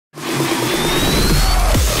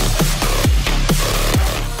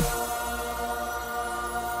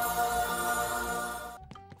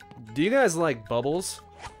Do you guys like bubbles?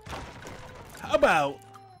 How about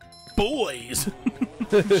boys?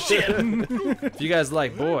 Shit. If you guys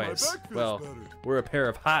like boys, well, we're a pair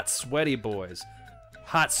of hot, sweaty boys.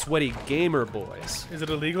 Hot, sweaty gamer boys. Is it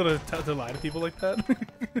illegal to lie to people like that?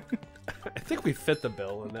 I think we fit the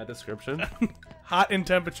bill in that description. Hot in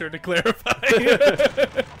temperature, to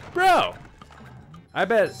clarify. Bro! I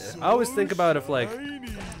bet, I always think about if like,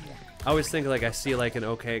 I always think like I see like an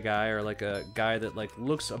okay guy or like a guy that like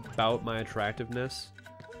looks about my attractiveness.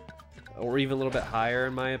 Or even a little bit higher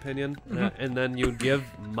in my opinion. And then you give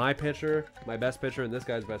my picture, my best picture, and this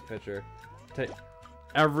guy's best picture to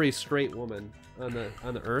every straight woman on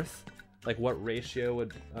the earth. Like what ratio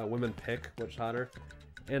would women pick, what's hotter?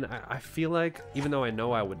 And I feel like, even though I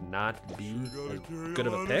know I would not be as good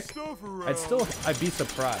of a pick, I'd be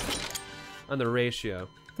surprised on the ratio.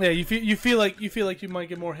 Yeah, you feel like you might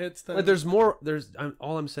get more hits than. Like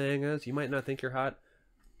all I'm saying is you might not think you're hot,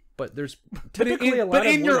 but there's typically a lot of But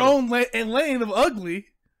in your women. own lane of ugly,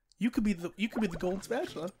 you could be the golden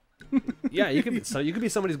spatula. Yeah, you could be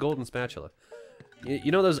somebody's golden spatula.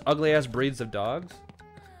 You know those ugly ass breeds of dogs?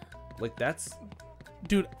 Like that's.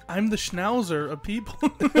 Dude, I'm the schnauzer of people.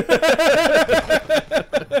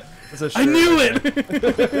 I knew it.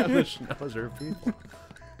 I'm the schnauzer of people.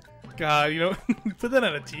 God, you know, put that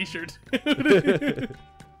on a t-shirt.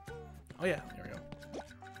 Oh yeah, here we go.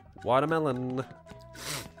 Watermelon.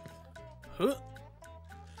 Huh? You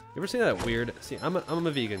ever seen that weird? See, I'm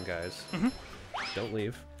a vegan, guys. Don't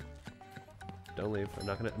leave. Don't leave. I'm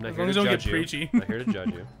not here to judge you. Preachy. I'm not here to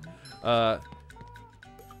judge you.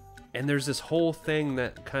 And there's this whole thing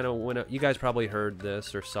that kind of went up. You guys probably heard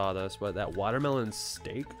this or saw this, but that watermelon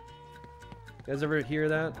steak. You guys ever hear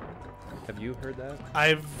that? Have you heard that?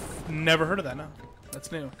 I've never heard of that. No,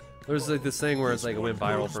 that's new. There's like this thing where it's like it went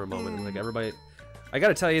viral for a moment. And like everybody, I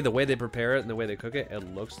gotta tell you, the way they prepare it and the way they cook it,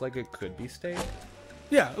 it looks like it could be steak.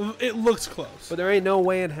 Yeah, it looks close. But there ain't no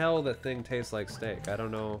way in hell that thing tastes like steak. I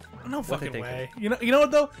don't know. No fucking way. You know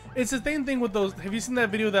what though? It's the same thing with those. Have you seen that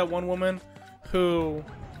video of that one woman who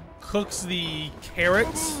cooks the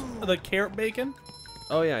carrots, the carrot bacon?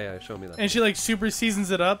 Oh yeah, show me that. And she like super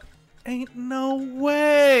seasons it up. Ain't no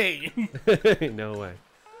way. Ain't no way.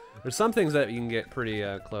 There's some things that you can get pretty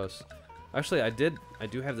close. Actually, I do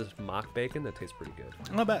have this mock bacon that tastes pretty good.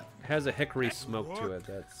 Not bad. It has a hickory smoke to it.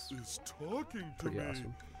 That's pretty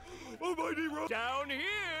awesome. Down here,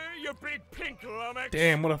 you big pink lummox.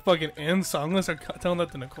 Damn, what a fucking end song. Let's start telling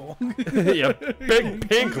that to Nicole. Yeah, big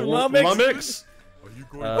pink lummox.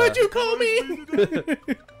 What'd you call me?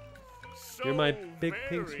 You're my big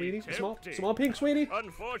pink sweetie? Small pink sweetie?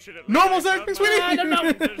 Unfortunately, Normal size pink sweetie? I don't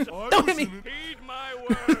know. Don't hit me. Heed my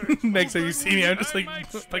words. Next time you see me, I'm just like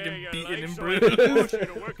fucking beaten and bruised.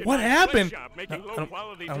 What happened? I don't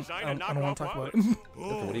want to talk about it.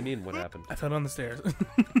 What do you mean, what happened? I fell down the stairs. What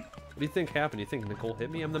do you think happened? You think Nicole hit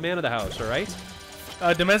me? I'm the man of the house, alright?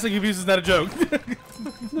 Domestic abuse is not a joke.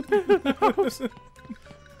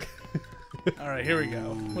 Alright, here we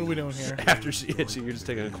go. What are we doing here? After she hits you, you're just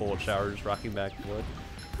taking a cold shower, just rocking back and forth.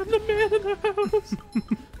 I'm the man of the house.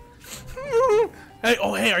 Hey,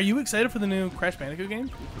 are you excited for the new Crash Bandicoot game?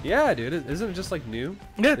 Yeah, dude. Isn't it just like new?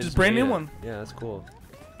 Yeah, just brand new one. Yeah, that's cool.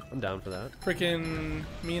 I'm down for that. Freaking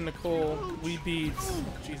me and Nicole, we beat.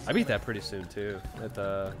 Jesus. I beat that pretty soon too, at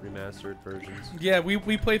the remastered versions. Yeah,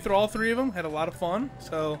 we played through all three of them, had a lot of fun.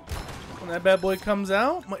 So when that bad boy comes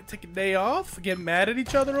out, might take a day off, get mad at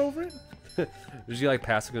each other over it. Did you like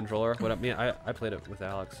pass the controller? What up? I played it with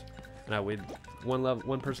Alex, and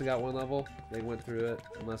one person got one level. They went through it,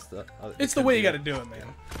 unless the it's the way you got to do it, man.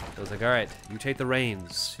 I was like, all right, you take the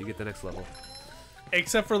reins, you get the next level.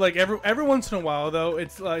 Except for like every once in a while though,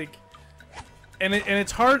 it's like, and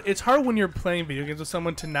it's hard when you're playing video games with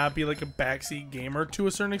someone to not be like a backseat gamer to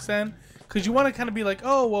a certain extent, because you want to kind of be like,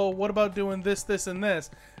 oh well, what about doing this, this, and this,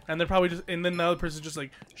 and they're probably just, and then the other person's just like,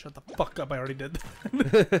 shut the fuck up, I already did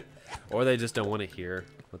that. Or they just don't want to hear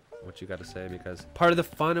what you got to say, because part of the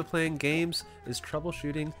fun of playing games is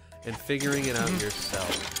troubleshooting and figuring it out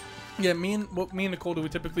yourself. Yeah, me and Nicole do, we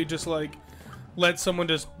typically just like let someone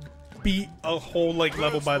just beat a whole like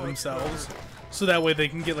level by themselves, so that way they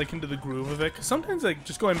can get like into the groove of it. 'Cause sometimes like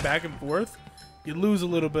just going back and forth, you lose a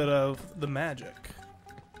little bit of the magic.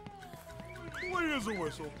 Where's the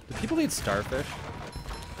whistle? Do people eat starfish?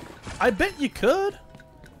 I bet you could.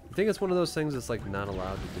 I think it's one of those things that's like not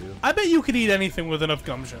allowed to do. I bet you could eat anything with enough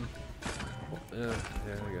gumption. Yeah,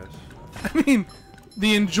 I guess. I mean,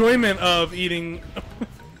 the enjoyment of eating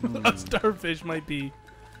a starfish might be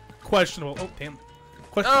questionable. Oh, damn.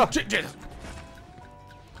 Oh! Jesus.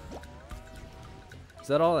 Is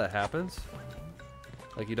that all that happens?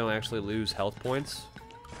 Like you don't actually lose health points?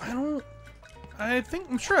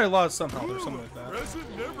 I'm sure I lost some health or something like that. Present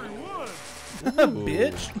everyone.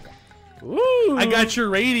 Bitch. Ooh. I got your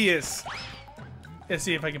radius. Let's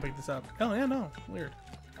see if I can pick this up. Oh yeah, no, weird.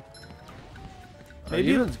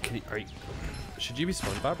 Maybe should you be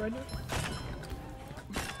SpongeBob right now?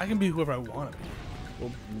 I can be whoever I want to be.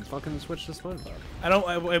 Well, fucking switch to SpongeBob.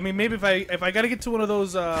 I mean, maybe if I gotta get to one of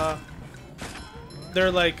those, they're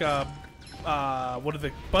like, what are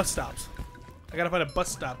the bus stops? I gotta find a bus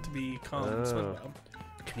stop to become SpongeBob.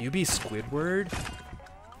 Can you be Squidward?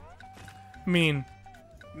 I mean,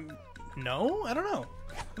 no, I don't know.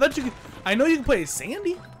 I thought you could. I know you can play as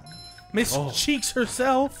Sandy, Miss Cheeks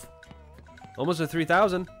herself. Almost at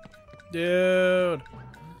 3,000. Dude.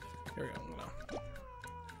 Here we go.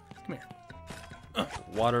 Come here.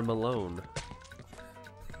 Water Malone.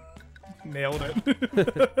 Nailed it.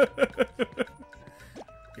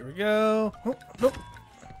 Here we go. Oh, nope.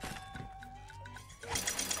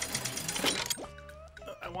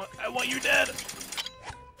 I want you dead.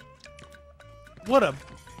 What a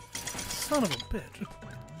son of a bitch.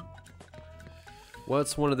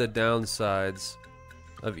 What's one of the downsides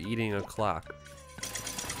of eating a clock?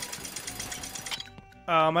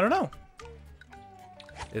 I don't know.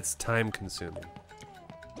 It's time consuming.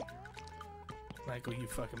 Michael, you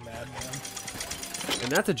fucking madman.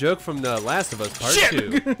 And that's a joke from The Last of Us Part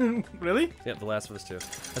Shit! 2. Really? Yep, The Last of Us 2.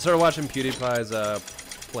 I started watching PewDiePie's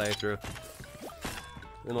playthrough.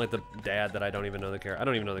 And like the dad that I don't even know the character. I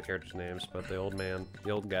don't even know the characters' names, but the old man,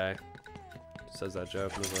 the old guy, says that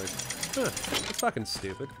joke and was like, huh, it's fucking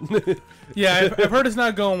stupid. Yeah, I've heard it's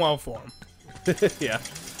not going well for him. Yeah.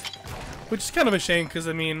 Which is kind of a shame, because,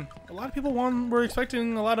 I mean, a lot of people were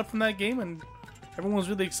expecting a lot from that game, and everyone was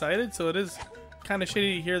really excited, so it is kind of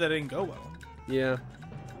shitty to hear that it didn't go well. Yeah.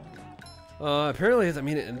 Apparently, I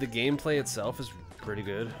mean, the gameplay itself is pretty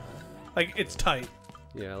good. Like, it's tight.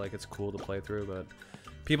 Yeah, like, it's cool to play through, but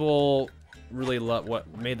people really love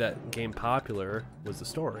what made that game popular was the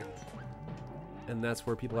story. And that's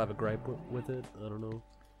where people have a gripe with it. I don't know.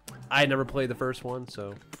 I never played the first one,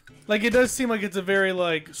 so... Like, it does seem like it's a very,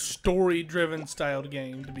 like, story-driven styled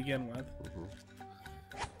game to begin with.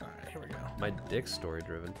 Alright, here we go. My dick's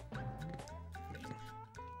story-driven.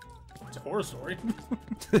 It's a horror story.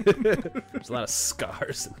 There's a lot of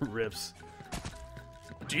scars and rips.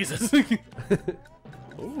 Jesus.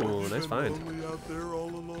 Ooh, nice find. Lonely out there all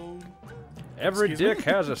alone. Every Excuse dick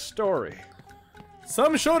me? has a story.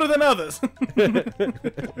 Some shorter than others.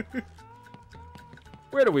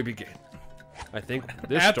 Where do we begin? I think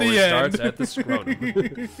this At the story end. starts at the scrotum.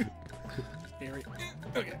 Here we go.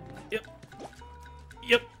 Okay. Yep.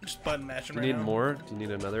 Yep. Just button mashing Do right you need now. more? Do you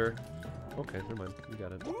need another? Okay, never mind. You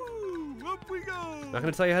got it. Woo, up we go. Not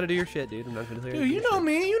gonna tell you how to do your shit, dude. I'm not gonna tell you. Dude, you know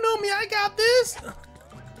me. You know me. I got this.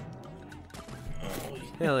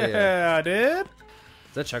 Hell yeah. Yeah, dude.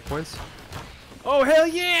 Is that checkpoints? Oh hell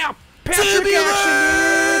yeah! Patrick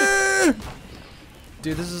action, dude!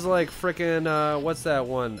 Dude, this is like frickin' what's that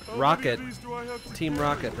one? Rocket. These do I have to Team get?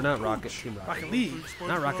 Rocket. Or not Rocket. Team Rocket. Rocket League.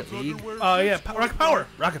 Not Rocket League. Yeah, Rocket Power.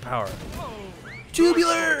 Rocket Power.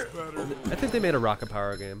 Tubular. I think they made a Rocket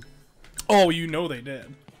Power game. Oh, you know they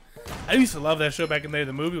did. I used to love that show back in the day.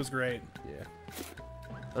 The movie was great. Yeah.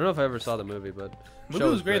 I don't know if I ever saw the movie, but The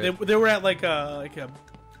movie was great. They were at like a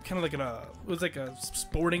kind of like it was like a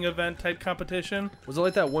sporting event type competition. Was it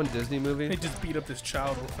like that one Disney movie? They just beat up this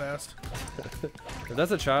child real fast. If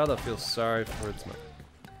that's a child, I feel sorry for its mom.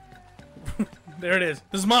 There it is.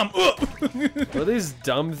 This is mom. What are these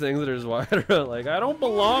dumb things that are just walking around like, I don't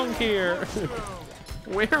belong here.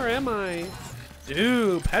 Where am I?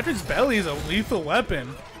 Dude, Patrick's belly is a lethal weapon.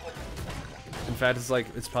 In fact,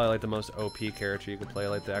 it's probably like the most OP character you could play,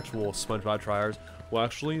 like the actual SpongeBob tryhards. Well,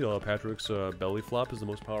 actually, Patrick's belly flop is the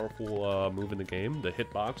most powerful move in the game. The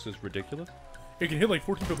hitbox is ridiculous. It can hit like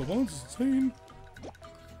 14 people at once. It's insane.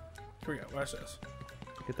 Here we go. Watch this.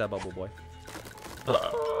 Hit that bubble, boy.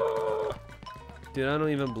 Dude, I don't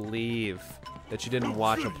even believe that you didn't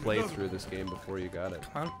watch a playthrough of this game before you got it.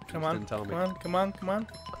 Come on, come Just on, didn't tell me. come on, come on, come on.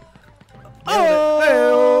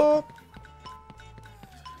 Oh!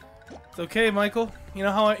 It's okay, Michael. You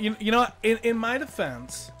know how you know in my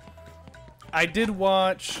defense, I did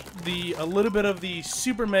watch a little bit of the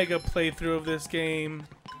Super Mega playthrough of this game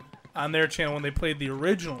on their channel when they played the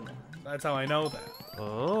original one. That's how I know that.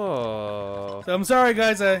 Oh. So I'm sorry,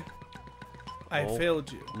 guys. I Oh.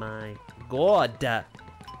 failed you. My God.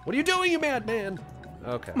 What are you doing, you madman?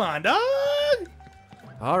 Okay. Come on, dog.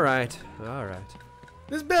 All right. All right.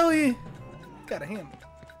 This belly got a handle.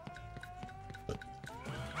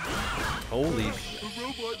 Holy The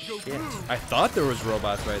robot go shit. blue. I thought there was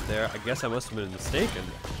robots right there. I guess I must have been mistaken.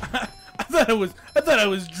 I thought I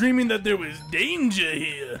was dreaming that there was danger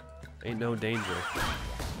here. Ain't no danger.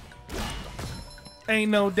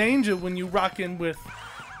 Ain't no danger when you rockin' with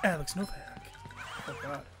Alex Novak. Oh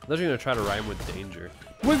God. I thought you were gonna try to rhyme with danger.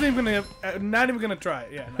 Wasn't even gonna. Not even gonna try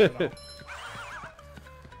it. Yeah, not at all.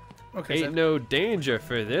 Okay. Ain't no danger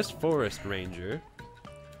for this forest ranger.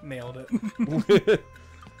 Nailed it.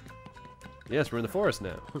 Yes, we're in the forest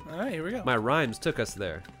now. All right, here we go. My rhymes took us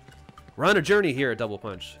there. We're on a journey here at Double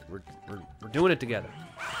Punch. We're doing it together.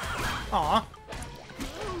 Aw. Oh,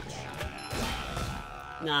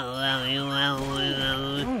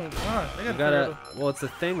 Oh God, I You gotta. Well, it's the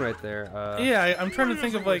thing right there. Yeah, I'm trying to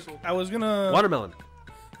think of like I was gonna. Watermelon.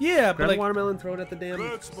 Yeah, but Grab like a watermelon, throw it at the damn.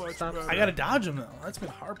 That's much stop. better. I gotta dodge him though. That's been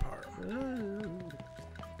the hard part.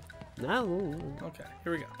 No. Okay,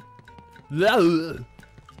 here we go. No.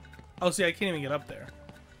 Oh, see, I can't even get up there.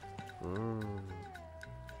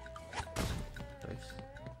 Nice.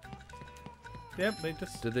 Yep, they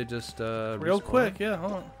just Did they just real respawn? quick. Yeah,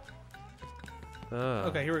 hold on. Ah.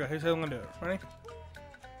 Okay, here we go. Here's how I'm gonna do it. Ready?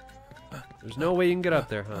 There's no way you can get up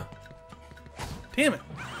there, huh? Damn it!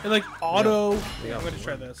 It like auto. Yeah. I'm gonna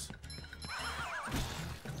try this.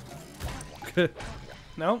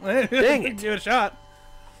 No, Dang it. give it a shot.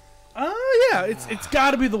 Yeah, it's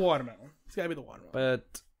got to be the watermelon. It's got to be the watermelon.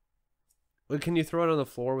 But well, can you throw it on the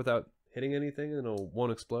floor without hitting anything and it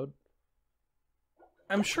won't explode?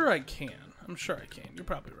 I'm sure I can. You're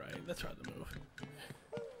probably right. That's probably the move.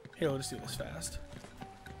 Here, we'll just do this fast.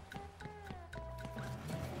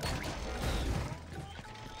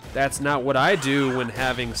 That's not what I do when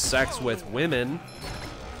having sex with women.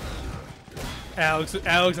 Alex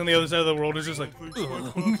on the other side of the world is just like,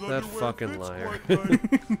 That fucking liar.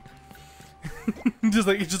 just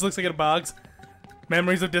like it just looks like in a box.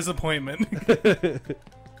 Memories of disappointment.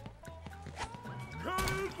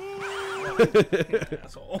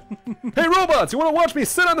 Asshole. Hey robots, you want to watch me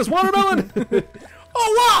sit on this watermelon?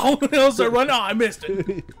 Oh wow! I'll start running. Oh, I missed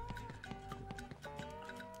it.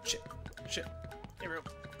 Shit. Hey, bro.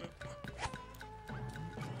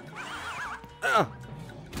 Ah.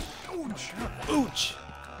 Ouch.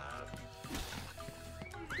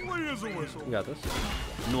 Where's the whistle? You got this.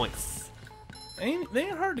 Nice. They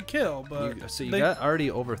ain't hard to kill, but So you they- got already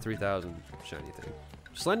over 3,000 shiny thing.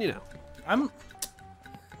 Just letting you know.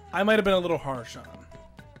 I might have been a little harsh on.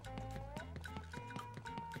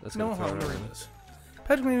 That's No, gonna how throw it to around. read this.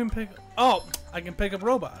 Patrick can even pick. Oh, I can pick up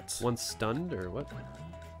robots. One stunned or what?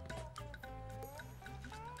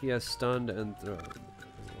 He has stunned and thrown.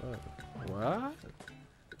 What?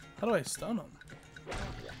 How do I stun them?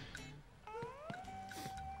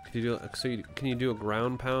 Can you do can you do a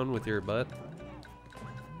ground pound with your butt?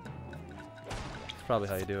 That's probably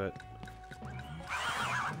how you do it.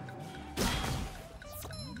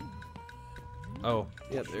 Oh,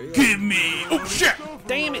 yeah, there you go. Give me! Oh shit!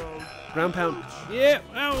 Damn it! Ground pound. Yeah.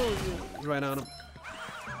 Oh, right on him.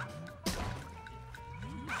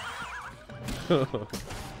 You're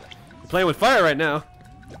playing with fire right now.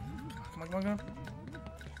 Come on.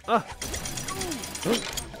 Ah.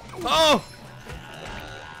 Oh!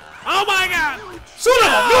 Oh my God! Son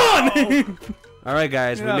of a gun! All right,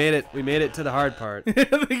 guys, Yeah. we made it. We made it to the hard part.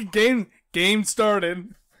 the game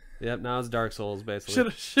started. Yep, now it's Dark Souls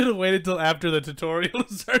basically. Should have waited till after the tutorial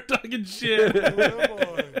to start talking shit.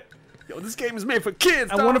 Yo, this game is made for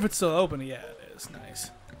kids. I wonder if it's still open. Yeah, it is.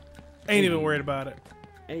 Nice. Ain't even worried about it.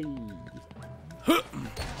 Hey.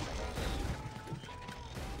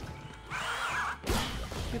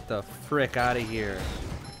 Get the frick out of here.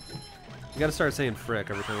 You gotta start saying frick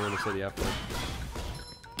every time I want to say the F word.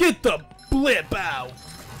 Get the blip out!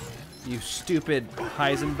 You stupid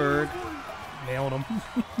Heisenberg. Nailed him.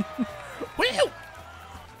 Woo! I'm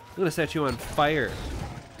gonna set you on fire,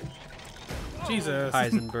 Jesus.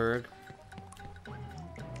 Heisenberg.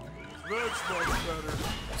 That's much better.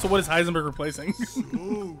 So what is Heisenberg replacing?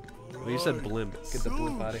 Ooh. Well, you said blimp. Get the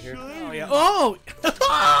blimp out of here. Oh yeah. Oh!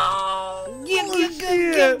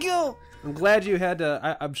 Go. I'm glad you had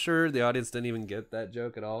to. I'm sure the audience didn't even get that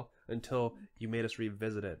joke at all until you made us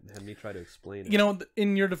revisit it and had me try to explain it. You know,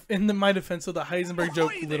 my defense of the Heisenberg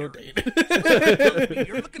joke, Ahoy little there. dated.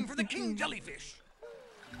 You're looking for the king jellyfish.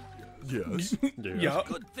 Yes. Yeah.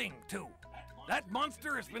 Good thing, too. That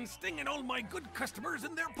monster has been stinging all my good customers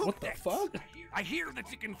in their poop What the decks. fuck? I hear that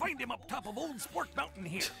you can find him up top of Old Sport Mountain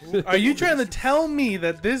here. Are you trying to tell me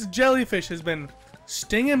that this jellyfish has been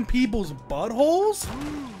stinging people's buttholes?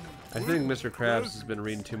 I think Mr. Krabs has been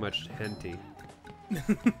reading too much henty.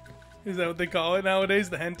 Is that what they call it nowadays?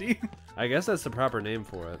 The henty? I guess that's the proper name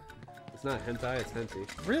for it. It's not hentai, it's henty.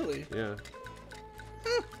 Really? Yeah.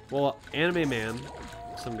 Well, Anime Man,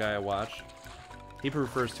 some guy I watch, He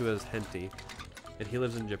refers to it as henty. And he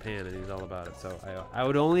lives in Japan and he's all about it. So I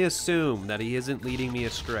would only assume that he isn't leading me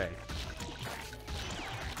astray.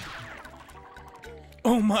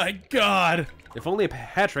 Oh my god! If only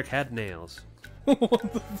Patrick had nails.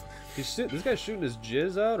 This guy's shooting his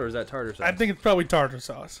jizz out, or is that tartar sauce? I think it's probably tartar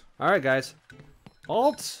sauce. Alright, guys.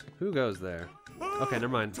 Alt! Who goes there? Okay, never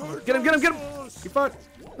mind. Get him, get him, get him! You fuck!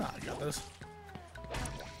 Nah, I got this.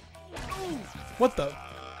 What the?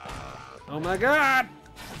 Oh my god!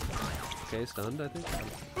 Okay, stunned, I think.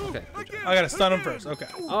 Okay, good job. I gotta stun him first. Okay.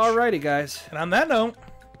 Alrighty, guys. And on that note,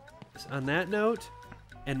 On that note,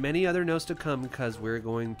 and many other notes to come, because we're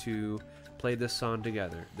going to play this song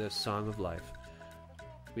together. This song of life.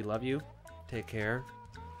 We love you. Take care.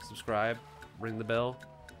 Subscribe. Ring the bell.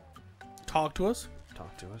 talk to us.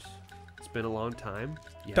 Talk to us. It's been a long time.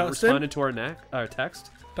 You haven't Dustin? responded to our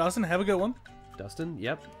text. Dawson, have a good one. Dustin,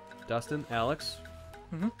 yep. Dustin, Alex.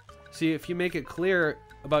 Mm-hmm. See, if you make it clear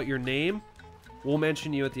about your name, we'll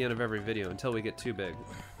mention you at the end of every video until we get too big.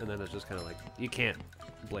 And then it's just kind of like, you can't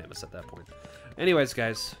blame us at that point. Anyways,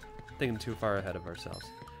 guys, thinking too far ahead of ourselves.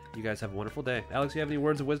 You guys have a wonderful day. Alex, you have any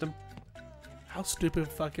words of wisdom? How stupid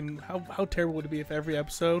fucking, how terrible would it be if every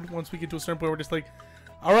episode, once we get to a certain point, we're just like,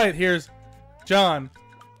 all right, here's John,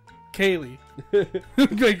 Kaylee, like,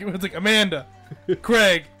 it's like Amanda,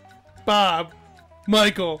 Craig, Bob,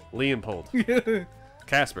 Michael, Leopold.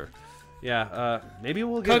 Casper. Yeah, maybe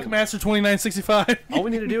we'll get... Cuckmaster 2965. All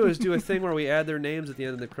we need to do is do a thing where we add their names at the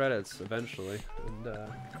end of the credits eventually.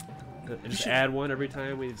 And just add one every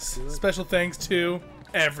time we do it. Special thanks to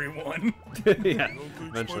everyone. Yeah,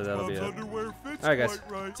 eventually that'll be it. Alright, guys.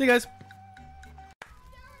 See you guys.